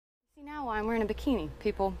why I'm wearing a bikini,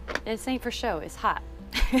 people. This ain't for show, it's hot.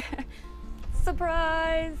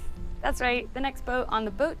 Surprise! That's right, the next boat on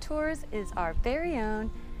the boat tours is our very own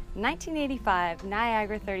 1985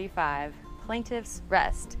 Niagara 35 Plaintiff's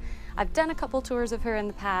Rest. I've done a couple tours of her in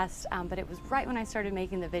the past, but it was right when I started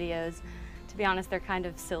making the videos. To be honest, they're kind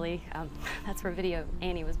of silly. That's where Video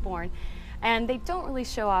Annie was born. And they don't really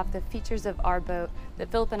show off the features of our boat that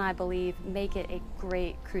Philip and I believe make it a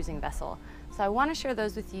great cruising vessel. So I want to share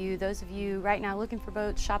those with you. Those of you right now looking for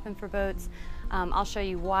boats, shopping for boats, I'll show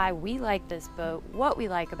you why we like this boat, what we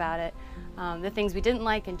like about it, the things we didn't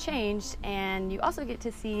like and changed, and you also get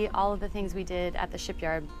to see all of the things we did at the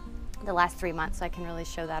shipyard the last 3 months, so I can really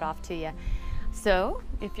show that off to you. So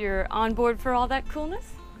if you're on board for all that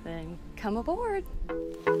coolness, then come aboard.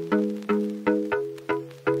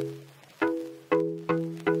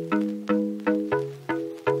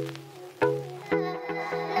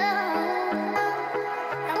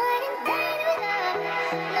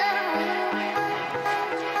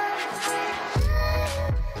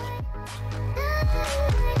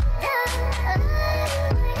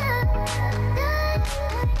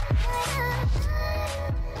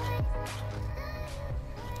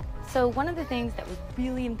 So one of the things that was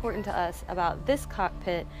really important to us about this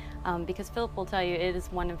cockpit, because Philip will tell you it is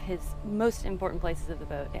one of his most important places of the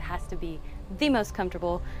boat. It has to be the most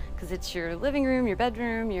comfortable because it's your living room, your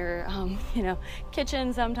bedroom, your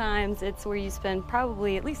kitchen sometimes. It's where you spend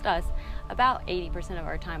probably, at least us, about 80% of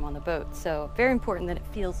our time on the boat. So very important that it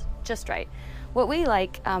feels just right. What we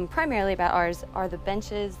like primarily about ours are the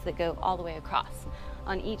benches that go all the way across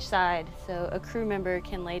on each side, so a crew member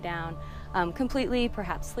can lay down completely,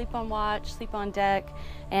 perhaps sleep on watch, sleep on deck,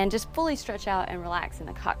 and just fully stretch out and relax in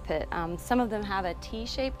the cockpit. Some of them have a T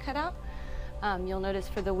shape cut out. You'll notice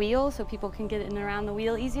for the wheel, so people can get in and around the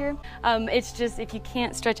wheel easier. It's just if you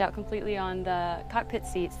can't stretch out completely on the cockpit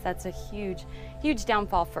seats, that's a huge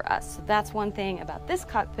downfall for us. So that's one thing about this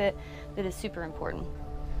cockpit that is super important.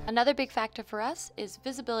 Another big factor for us is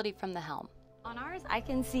visibility from the helm. On ours, I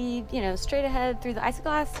can see, straight ahead through the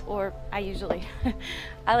isoglass, or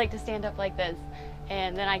I like to stand up like this,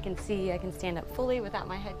 and then I can stand up fully without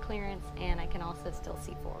my head clearance, and I can also still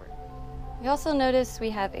see forward. You also notice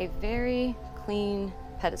we have a very clean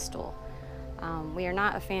pedestal. We are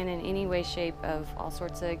not a fan in any way, shape of all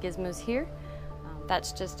sorts of gizmos here.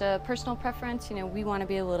 That's just a personal preference. We want to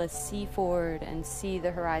be able to see forward and see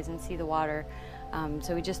the horizon, see the water.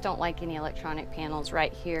 So we just don't like any electronic panels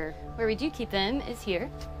right here. Where we do keep them is here.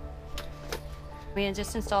 We had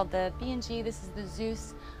just installed the B&G. This is the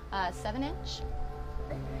Zeus 7-inch.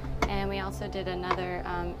 And we also did another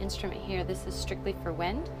instrument here. This is strictly for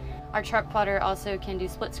wind. Our chart plotter also can do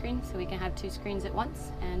split screen, so we can have 2 screens at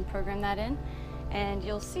once and program that in. And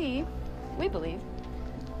you'll see, we believe,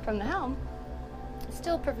 from the helm,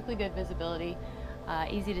 still perfectly good visibility,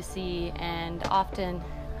 easy to see, and often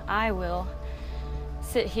I will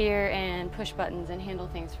sit here and push buttons and handle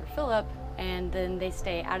things for Philip, and then they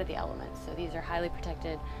stay out of the elements. So these are highly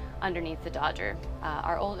protected underneath the Dodger.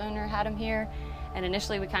 Our old owner had them here, and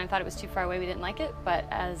initially we kind of thought it was too far away, we didn't like it, but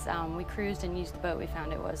as we cruised and used the boat, we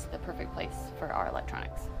found it was the perfect place for our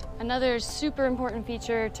electronics. Another super important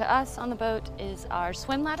feature to us on the boat is our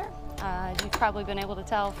swim ladder. You've probably been able to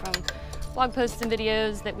tell from blog posts and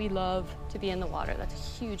videos that we love to be in the water. That's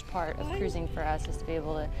a huge part of cruising for us, is to be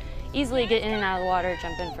able to easily get in and out of the water,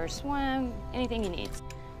 jump in for a swim, anything you need.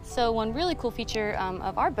 So one really cool feature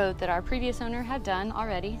of our boat that our previous owner had done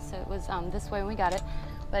already, so it was this way when we got it,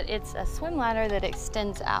 but it's a swim ladder that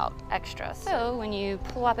extends out extra. So when you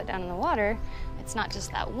plop it down in the water, it's not just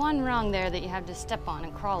that one rung there that you have to step on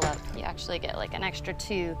and crawl up. You actually get like an extra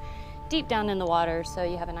 2 deep down in the water, so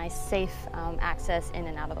you have a nice safe access in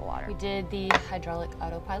and out of the water. We did the hydraulic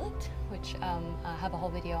autopilot, which I have a whole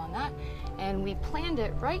video on that, and we planned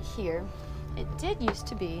it right here. It did used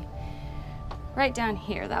to be right down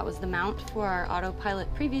here. That was the mount for our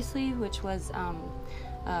autopilot previously, which was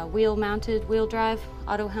wheel-mounted wheel drive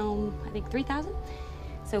auto helm, I think 3000.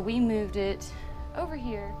 So we moved it over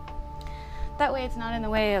here. That way it's not in the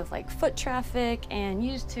way of like foot traffic, and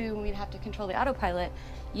used to, when we'd have to control the autopilot,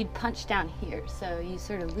 you'd punch down here. So you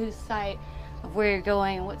sort of lose sight of where you're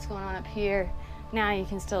going and what's going on up here. Now you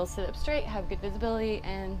can still sit up straight, have good visibility,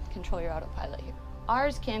 and control your autopilot here.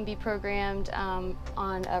 Ours can be programmed on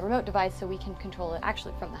a remote device, so we can control it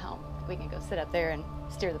actually from the helm. We can go sit up there and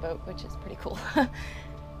steer the boat, which is pretty cool.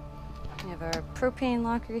 We have our propane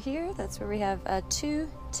locker here. That's where we have 2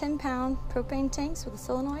 10-pound propane tanks with a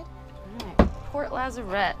solenoid. All right, Port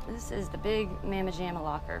Lazarette. This is the big Mamma Jamma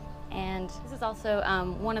locker. And this is also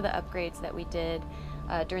one of the upgrades that we did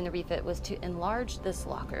during the refit was to enlarge this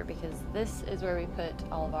locker, because this is where we put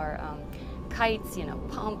all of our kites, you know,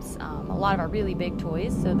 pumps, a lot of our really big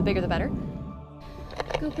toys, so the bigger the better.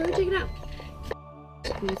 GoPro, check it out.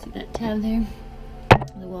 Can you see that tab there?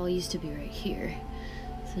 The wall used to be right here,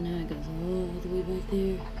 so now it goes all the way back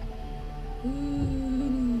there.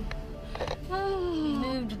 Ooh. Oh. We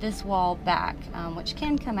moved this wall back, which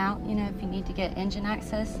can come out, you know, if you need to get engine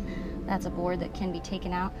access. That's a board that can be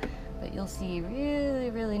taken out, but you'll see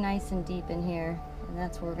really nice and deep in here, and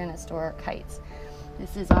that's where we're going to store our kites.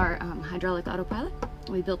 This is our hydraulic autopilot.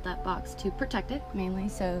 We built that box to protect it mainly,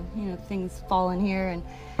 so you know, if things fall in here and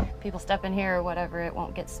people step in here or whatever, it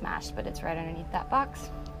won't get smashed, but it's right underneath that box.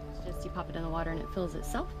 It's just you pop it in the water and it fills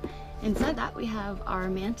itself. Inside that we have our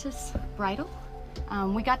Mantis bridle.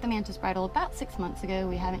 We got the Mantis bridle about 6 months ago.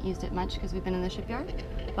 We haven't used it much because we've been in the shipyard,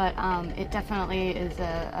 but it definitely is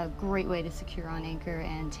a great way to secure on anchor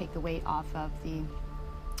and take the weight off of the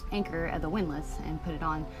anchor at the windlass and put it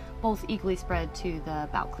on both equally spread to the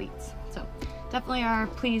bow cleats. So definitely are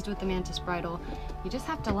pleased with the Mantis bridle. You just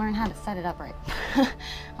have to learn how to set it up right.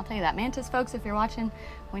 I'll tell you that. Mantis folks, if you're watching,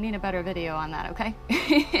 we need a better video on that, okay?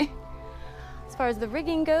 As far as the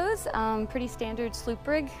rigging goes, pretty standard sloop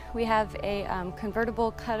rig. We have a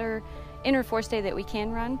convertible cutter inner forestay that we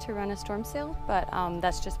can run to run a storm sail, but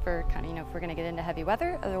that's just for kind of, you know, if we're gonna get into heavy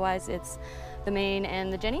weather. Otherwise it's the main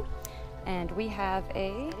and the Jenny. And we have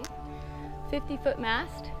a 50-foot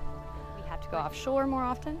mast. We have to go offshore more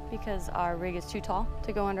often because our rig is too tall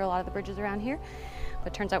to go under a lot of the bridges around here.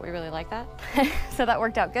 But turns out we really like that. So that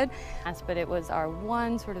worked out good. But it was our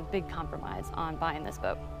one sort of big compromise on buying this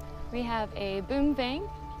boat. We have a boom vang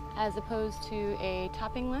as opposed to a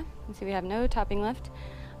topping lift. You can see we have no topping lift.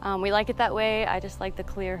 We like it that way. I just like the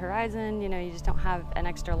clear horizon. You know, you just don't have an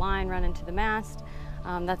extra line running to the mast.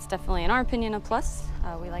 That's definitely, in our opinion, a plus.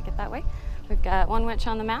 We like it that way. We've got one winch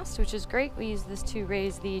on the mast, which is great. We use this to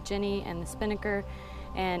raise the Jenny and the spinnaker,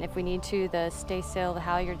 and if we need to, the staysail, the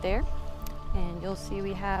halyard there. And you'll see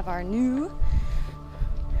we have our new,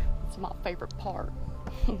 it's my favorite part.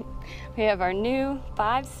 We have our new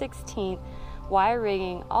 5/16 wire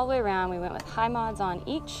rigging all the way around. We went with high mods on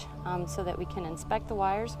each so that we can inspect the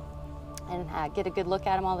wires and get a good look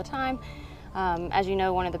at them all the time. As you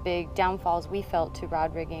know, one of the big downfalls we felt to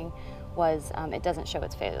rod rigging was it doesn't show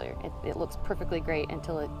its failure. It looks perfectly great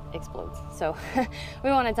until it explodes. So we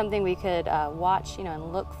wanted something we could watch, you know,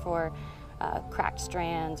 and look for cracked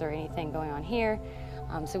strands or anything going on here.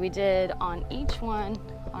 So we did on each one,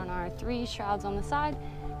 on our 3 shrouds on the side,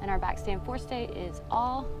 and our backstand forestay is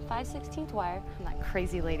all 5/16 wire. I'm that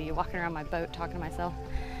crazy lady walking around my boat talking to myself.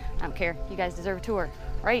 I don't care. You guys deserve a tour,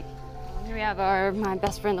 right? Here we have my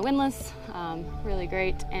best friend, the windlass, really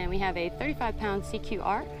great, and we have a 35-pound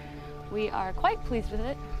CQR. We are quite pleased with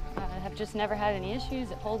it. Have just never had any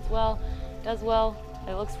issues. It holds well, does well.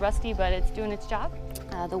 It looks rusty, but it's doing its job.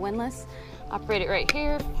 The windlass, operate it right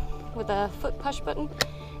here with a foot push button,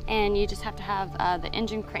 and you just have to have the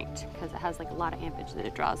engine cranked because it has like a lot of ampage that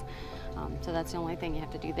it draws. So that's the only thing you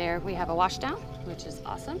have to do there. We have a washdown, which is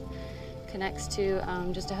awesome. Connects to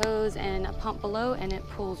just a hose and a pump below, and it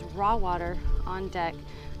pulls raw water on deck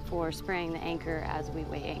for spraying the anchor as we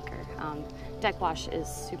weigh anchor. Deck wash is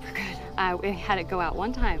super good. We had it go out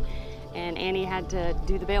one time, and Annie had to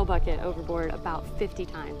do the bail bucket overboard about 50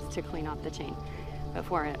 times to clean off the chain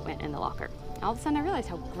before it went in the locker. All of a sudden I realized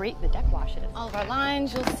how great the deck wash is. All of our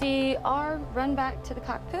lines you'll see are run back to the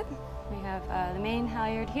cockpit. We have the main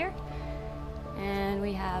halyard here, and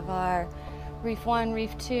we have our reef 1,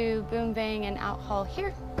 reef 2, boom vang, and out haul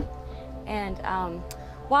here. And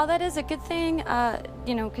while that is a good thing,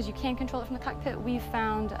 you know, because you can control it from the cockpit, we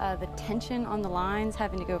found the tension on the lines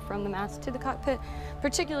having to go from the mast to the cockpit,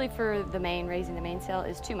 particularly for the main, raising the mainsail,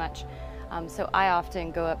 is too much. So I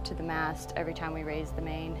often go up to the mast every time we raise the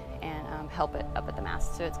main and help it up at the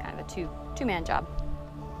mast. So it's kind of a two-man job.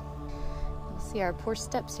 You'll see our poor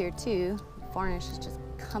steps here too. Varnish is just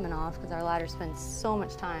coming off because our ladder spends so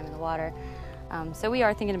much time in the water. So we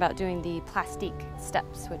are thinking about doing the plastique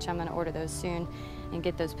steps, which I'm going to order those soon and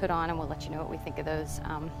get those put on, and we'll let you know what we think of those.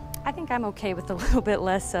 I think I'm okay with a little bit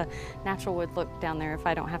less natural wood look down there if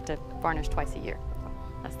I don't have to varnish twice a year.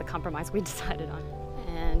 That's the compromise we decided on.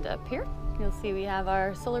 And up here, you'll see we have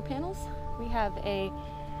our solar panels. We have a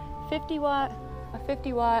 50 watt, a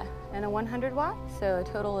 50 watt, and a 100 watt, so a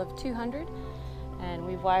total of 200. And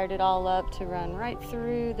we've wired it all up to run right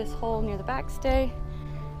through this hole near the backstay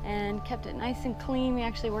and kept it nice and clean. We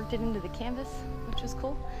actually worked it into the canvas, which was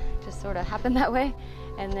cool. Just sort of happened that way.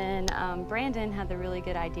 And then Brandon had the really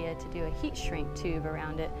good idea to do a heat shrink tube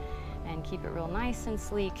around it and keep it real nice and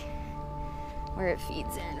sleek where it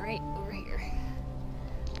feeds in right over here.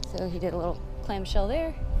 So he did a little clamshell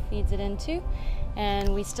there, feeds it in too.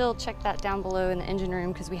 And we still check that down below in the engine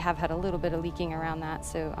room because we have had a little bit of leaking around that.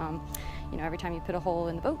 So, you know, every time you put a hole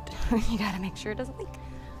in the boat, you gotta make sure it doesn't leak.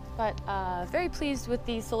 But very pleased with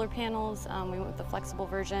these solar panels. We went with the flexible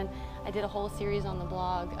version. I did a whole series on the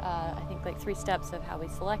blog, I think like 3 steps of how we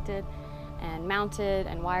selected and mounted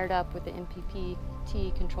and wired up with the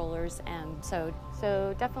MPPT controllers. And so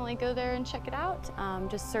definitely go there and check it out.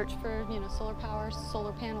 Just search for, you know, solar power,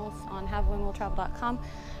 solar panels on HaveWindWillTravel.com,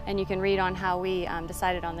 and you can read on how we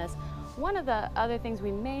decided on this. One of the other things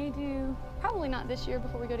we may do, probably not this year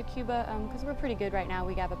before we go to Cuba, because we're pretty good right now.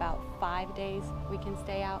 We have about 5 days we can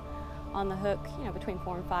stay out on the hook, you know, between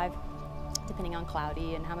 4 and 5, depending on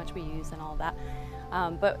cloudy and how much we use and all of that.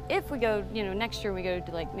 But if we go, you know, next year we go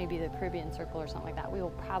to like maybe the Caribbean Circle or something like that, we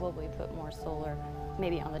will probably put more solar,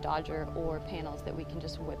 maybe on the Dodger, or panels that we can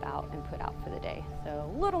just whip out and put out for the day.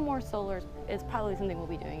 So a little more solar is probably something we'll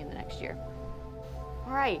be doing in the next year.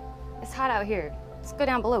 All right, it's hot out here. Let's go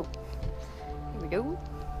down below. Here we go.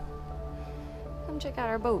 Come check out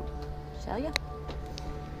our boat, shall ya?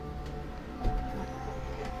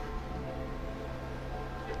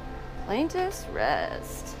 Plaintiff's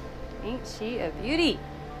Rest. Ain't she a beauty?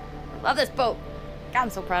 I love this boat. God, I'm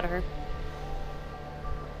so proud of her.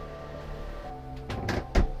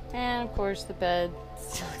 And of course the bed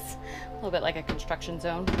still looks a little bit like a construction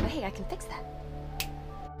zone. But hey, I can fix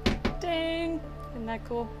that. Dang, isn't that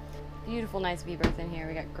cool? Beautiful, nice V-berth in here.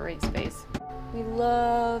 We got great space. We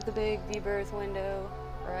love the big V-berth window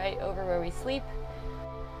right over where we sleep.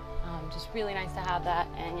 Just really nice to have that.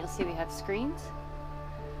 And you'll see we have screens.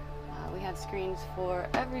 We have screens for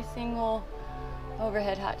every single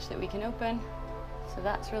overhead hatch that we can open. So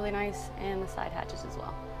that's really nice. And the side hatches as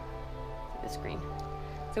well. The screen.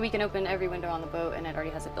 So we can open every window on the boat, and it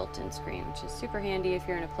already has a built-in screen, which is super handy if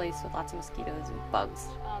you're in a place with lots of mosquitoes and bugs.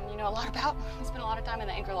 You know a lot about. We spent a lot of time in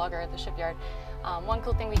the anchor logger at the shipyard. One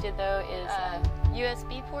cool thing we did though is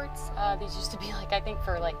USB ports. These used to be like, I think,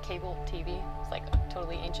 for like cable TV. It's like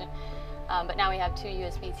totally ancient. But now we have 2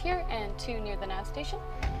 USBs here and 2 near the nav station.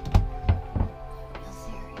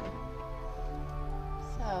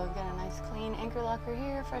 So we've got a nice clean anchor locker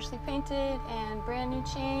here, freshly painted, and brand new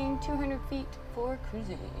chain, 200 feet for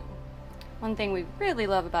cruising. One thing we really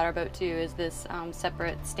love about our boat too is this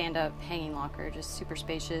separate stand-up hanging locker, just super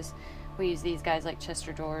spacious. We use these guys like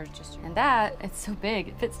Chester drawers, and that, it's so big,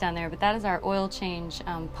 it fits down there, but that is our oil change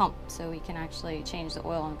pump, so we can actually change the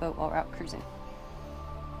oil on the boat while we're out cruising.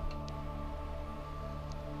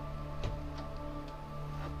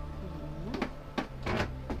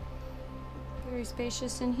 Very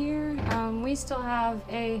spacious in here. We still have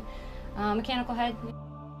a mechanical head.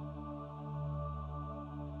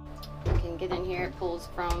 You can get in here, it pulls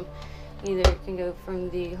from, either it can go from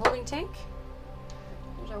the holding tank,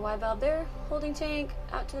 there's our wide valve there, holding tank,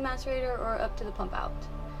 out to the macerator, or up to the pump out.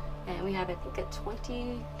 And we have, I think, a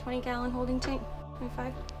 20 gallon holding tank,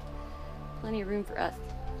 25. Plenty of room for us.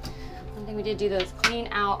 One thing we did do though is clean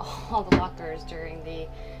out all the lockers during the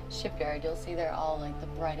shipyard. You'll see they're all like the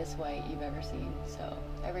brightest white you've ever seen. So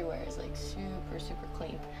everywhere is like super, super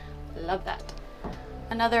clean. Love that.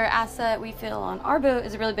 Another asset we feel on our boat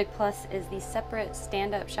is a really big plus is the separate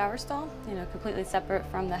stand-up shower stall, you know, completely separate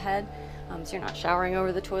from the head. So you're not showering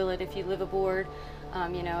over the toilet if you live aboard,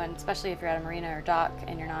 you know, and especially if you're at a marina or dock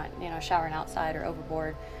and you're not, you know, showering outside or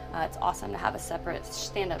overboard. It's awesome to have a separate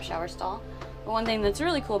stand-up shower stall. But one thing that's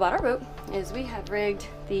really cool about our boat is we have rigged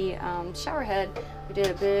the shower head. We did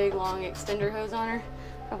a big long extender hose on her,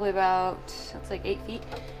 probably about, looks like 8 feet,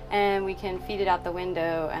 and we can feed it out the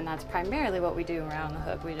window, and that's primarily what we do around the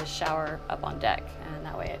hook. We just shower up on deck, and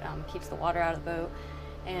that way it keeps the water out of the boat,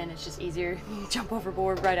 and it's just easier. You jump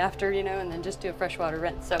overboard right after, you know, and then just do a freshwater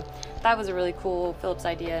rinse. So that was a really cool Phillips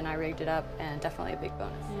idea, and I rigged it up, and definitely a big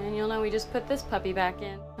bonus. And you'll know we just put this puppy back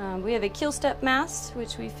in. We have a keel step mast,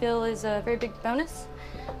 which we feel is a very big bonus.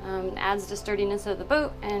 Adds to sturdiness of the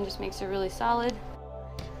boat and just makes it really solid.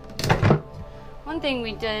 One thing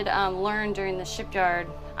we did learn during the shipyard,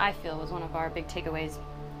 I feel, was one of our big takeaways,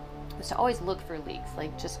 was to always look for leaks.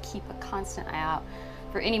 Like, just keep a constant eye out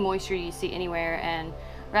for any moisture you see anywhere, and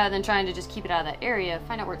rather than trying to just keep it out of that area,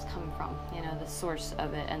 find out where it's coming from, you know, the source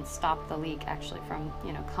of it, and stop the leak actually from,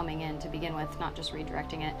 you know, coming in to begin with, not just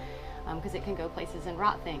redirecting it, because it can go places and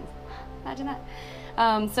rot things. Imagine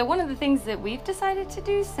that. So one of the things that we've decided to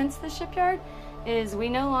do since the shipyard is we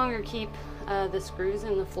no longer keep the screws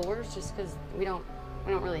in the floors, just because we don't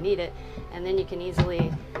really need it, and then you can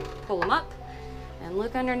easily pull them up and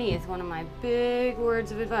look underneath. One of my big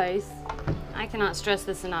words of advice, I cannot stress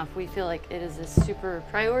this enough, we feel like it is a super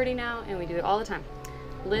priority now, and we do it all the time.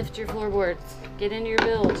 lift your floorboards, get into your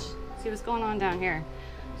bilge, see what's going on down here.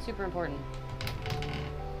 Super important.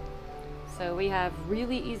 So we have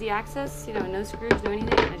really easy access, you know, no screws, no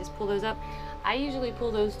anything. I just pull those up. I usually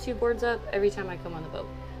pull those two boards up every time I come on the boat.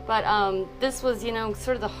 But this was, you know,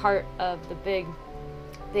 sort of the heart of the big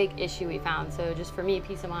issue we found. So just for me,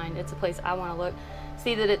 peace of mind, it's a place I want to look,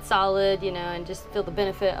 see that it's solid, you know, and just feel the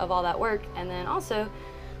benefit of all that work. And then also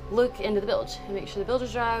look into the bilge and make sure the bilge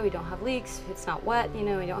is dry, we don't have leaks, it's not wet, you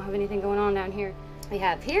know, we don't have anything going on down here. We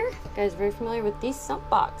have here, you guys are very familiar with the sump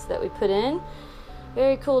box that we put in.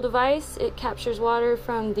 Very cool device. It captures water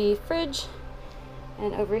from the fridge,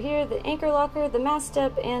 and over here the anchor locker, the mast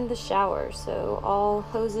step, and the shower. So all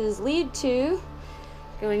hoses lead to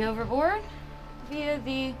going overboard via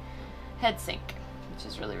the head sink, which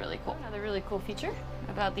is really, really cool. Another really cool feature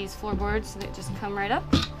about these floorboards that just come right up,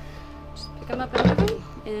 just pick them up and move them,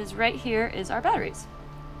 is right here is our batteries.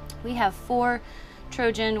 We have 4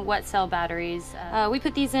 Trojan wet cell batteries. We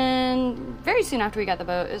put these in very soon after we got the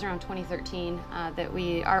boat. It was around 2013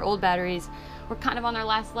 that our old batteries were kind of on their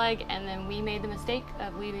last leg, and then we made the mistake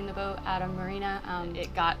of leaving the boat at a marina.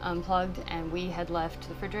 It got unplugged and we had left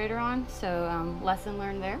the refrigerator on. So lesson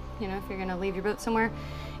learned there. You know, if you're gonna leave your boat somewhere,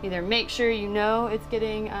 either make sure you know it's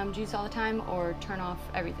getting juice all the time, or turn off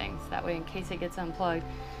everything. So that way, in case it gets unplugged,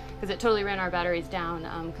 because it totally ran our batteries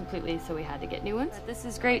down completely, so we had to get new ones. But this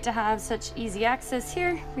is great to have such easy access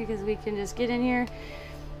here, because we can just get in here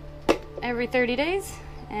every 30 days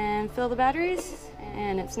and fill the batteries,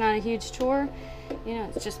 and it's not a huge chore. You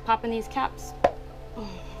know, it's just popping these caps,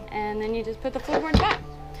 and then you just put the floorboard back.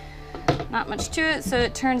 Not much to it, so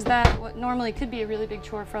it turns that what normally could be a really big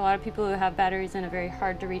chore for a lot of people who have batteries in a very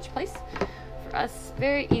hard to reach place, for us,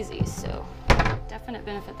 very easy, so definite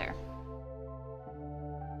benefit there.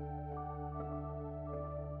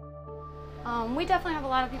 We definitely have a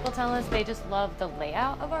lot of people tell us they just love the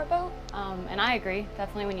layout of our boat, and I agree.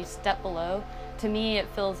 Definitely when you step below, to me it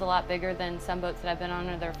feels a lot bigger than some boats that I've been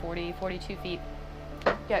on, they're 40, 42 feet.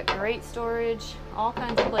 Got great storage, all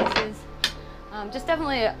kinds of places. Just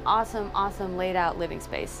definitely an awesome, awesome laid out living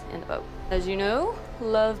space in the boat. As you know,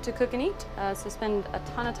 love to cook and eat, so spend a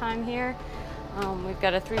ton of time here. We've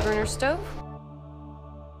got a 3-burner stove.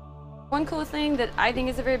 One cool thing that I think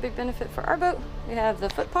is a very big benefit for our boat, we have the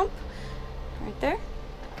foot pump right there.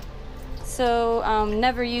 So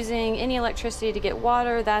never using any electricity to get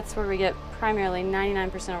water. That's where we get primarily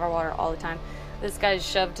 99% of our water all the time. This guy's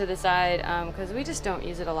shoved to the side because we just don't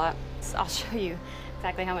use it a lot. So I'll show you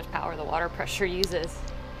exactly how much power the water pressure uses.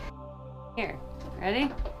 Here,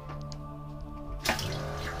 ready?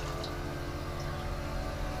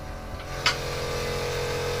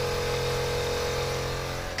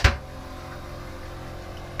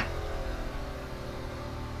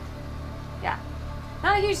 Yeah,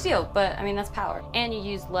 not a huge deal, but I mean, that's power. And you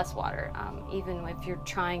use less water. Even if you're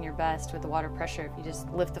trying your best with the water pressure, if you just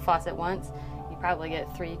lift the faucet once, you probably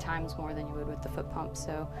get 3 times more than you would with the foot pump.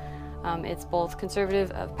 So it's both conservative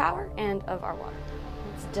of power and of our water.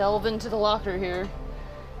 Let's delve into the locker here.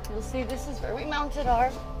 You'll see this is where we mounted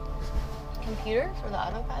our computer for the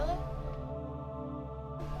autopilot.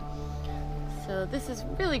 So this is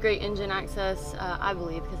really great engine access, I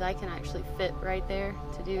believe, because I can actually fit right there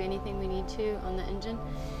to do anything we need to on the engine.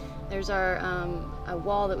 There's our a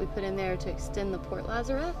wall that we put in there to extend the port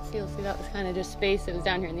lazarette. So you'll see that was kind of just space that was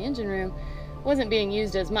down here in the engine room. It wasn't being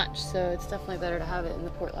used as much, so it's definitely better to have it in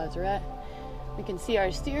the port lazarette. We can see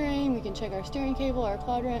our steering, we can check our steering cable, our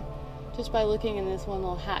quadrant, just by looking in this one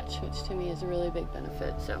little hatch, which to me is a really big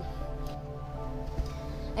benefit. So,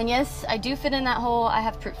 and yes, I do fit in that hole. I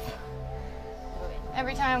have proof.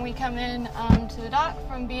 Every time we come in to the dock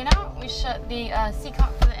from being out, we shut the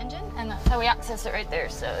seacock for the engine, and that's how we access it right there.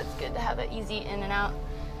 So it's good to have it easy in and out.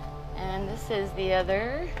 And this is the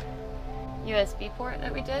other USB port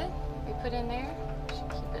that we put in there. Should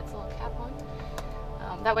keep its little cap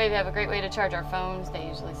on. That way we have a great way to charge our phones. They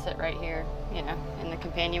usually sit right here, you know, in the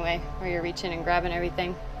companionway where you're reaching and grabbing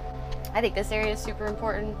everything. I think this area is super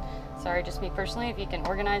important. Sorry, just me personally, if you can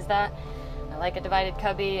organize that. I like a divided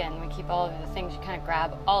cubby, and we keep all of the things you kind of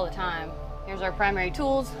grab all the time. Here's our primary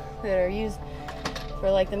tools that are used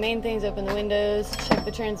for like the main things: open the windows, check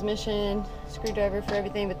the transmission, screwdriver for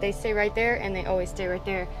everything, but they stay right there, and they always stay right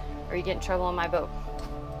there, or you get in trouble on my boat.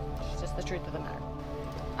 It's just the truth of the matter.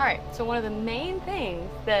 All right, so one of the main things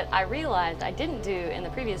that I realized I didn't do in the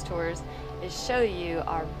previous tours is show you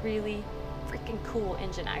our really freaking cool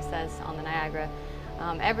engine access on the Niagara.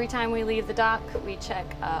 Every time we leave the dock, we check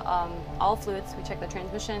all fluids. We check the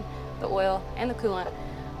transmission, the oil, and the coolant.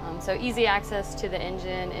 So easy access to the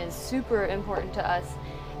engine is super important to us.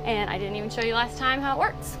 And I didn't even show you last time how it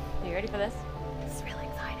works. Are you ready for this? It's really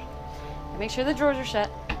exciting. make sure the drawers are shut.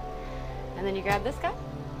 And then you grab this guy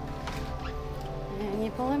and you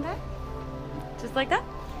pull him back, just like that.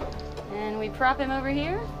 And we prop him over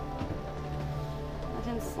here. Let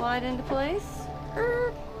him slide into place.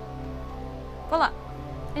 Voila,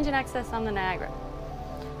 engine access on the Niagara.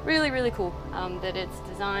 Really, really cool that it's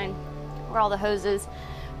designed where all the hoses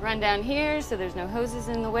run down here, so there's no hoses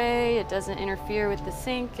in the way. It doesn't interfere with the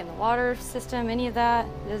sink and the water system, any of that.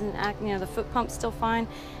 It doesn't act, you know, the foot pump's still fine,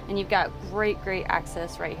 and you've got great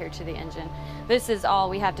access right here to the engine. This is all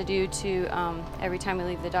we have to do to, every time we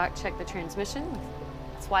leave the dock, check the transmission.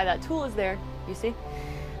 That's why that tool is there, you see.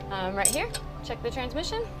 Right here, check the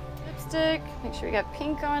transmission, dipstick, make sure we got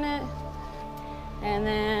pink on it. And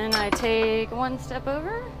then I take one step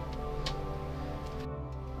over,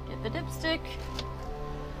 get the dipstick,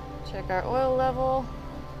 check our oil level.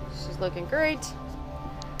 She's looking great.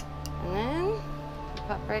 And then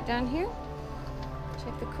pop right down here.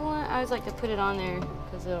 Check the coolant. I always like to put it on there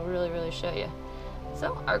because it'll really show you.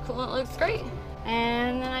 So our coolant looks great.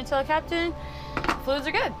 And then I tell captain, fluids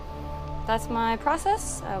are good. That's my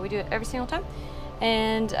process. We do it every single time.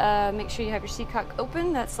 And make sure you have your seacock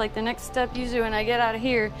open. That's like the next step usually when I get out of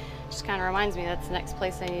here. Just kind of reminds me that's the next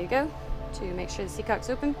place I need to go to make sure the seacock's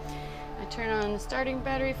open. I turn on the starting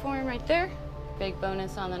battery form right there. Big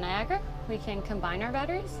bonus on the Niagara, we can combine our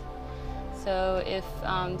batteries. So if,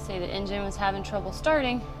 say the engine was having trouble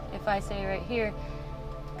starting, if I say right here,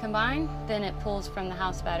 combine, then it pulls from the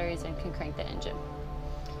house batteries and can crank the engine.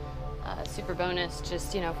 Super bonus,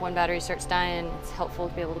 just, you know, if one battery starts dying, it's helpful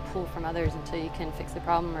to be able to pull from others until you can fix the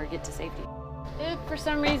problem or get to safety. If for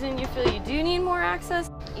some reason you feel you do need more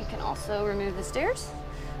access, you can also remove the stairs,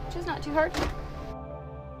 which is not too hard.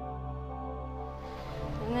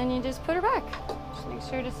 And then you just put her back. Just make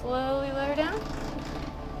sure to slowly let her down.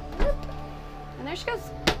 And there she goes.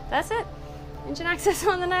 That's it. Engine access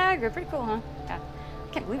on the Niagara. Pretty cool, huh? Yeah.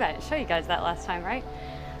 I can't believe I didn't show you guys that last time, right?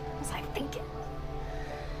 I was like thinking.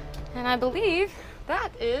 And I believe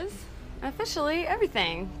that is officially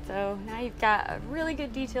everything. So now you've got a really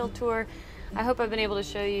good detailed tour. I hope I've been able to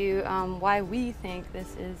show you why we think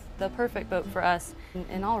this is the perfect boat for us.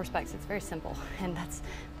 In all respects, it's very simple, and that's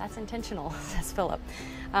intentional, says Philip.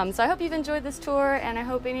 So I hope you've enjoyed this tour, and I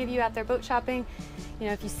hope any of you out there boat shopping, you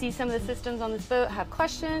know, if you see some of the systems on this boat, have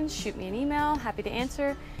questions, shoot me an email, happy to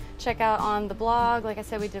answer. Check out on the blog. Like I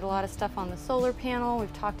said, we did a lot of stuff on the solar panel.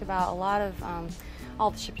 We've talked about a lot of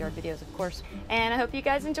all the shipyard videos, of course. And I hope you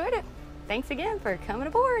guys enjoyed it. Thanks again for coming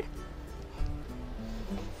aboard.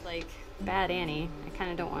 It's like Bad Annie. I kind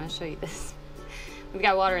of don't want to show you this. We've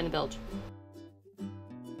got water in the bilge.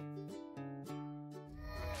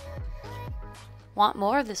 Want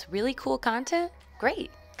more of this really cool content? Great!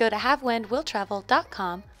 Go to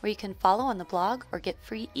HaveWindWillTravel.com where you can follow on the blog or get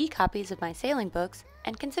free e-copies of my sailing books,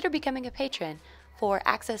 and consider becoming a patron for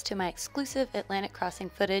access to my exclusive Atlantic crossing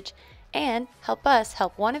footage and help us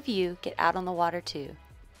help one of you get out on the water too.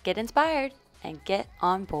 Get inspired and get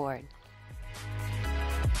on board.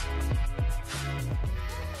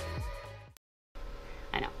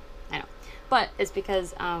 I know. But it's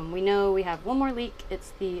because we know we have one more leak.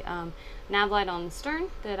 It's the nav light on the stern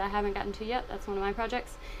that I haven't gotten to yet. That's one of my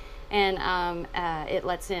projects. And it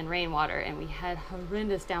lets in rainwater, and we had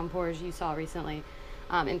horrendous downpours you saw recently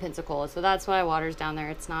in Pensacola. So that's why water's down there.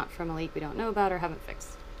 It's not from a leak we don't know about or haven't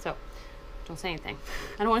fixed. So don't say anything.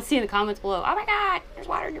 I don't want to see in the comments below, oh my God, there's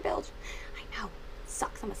water in your bilge. I know, it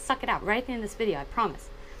sucks. I'm gonna suck it out right at the end of this video, I promise.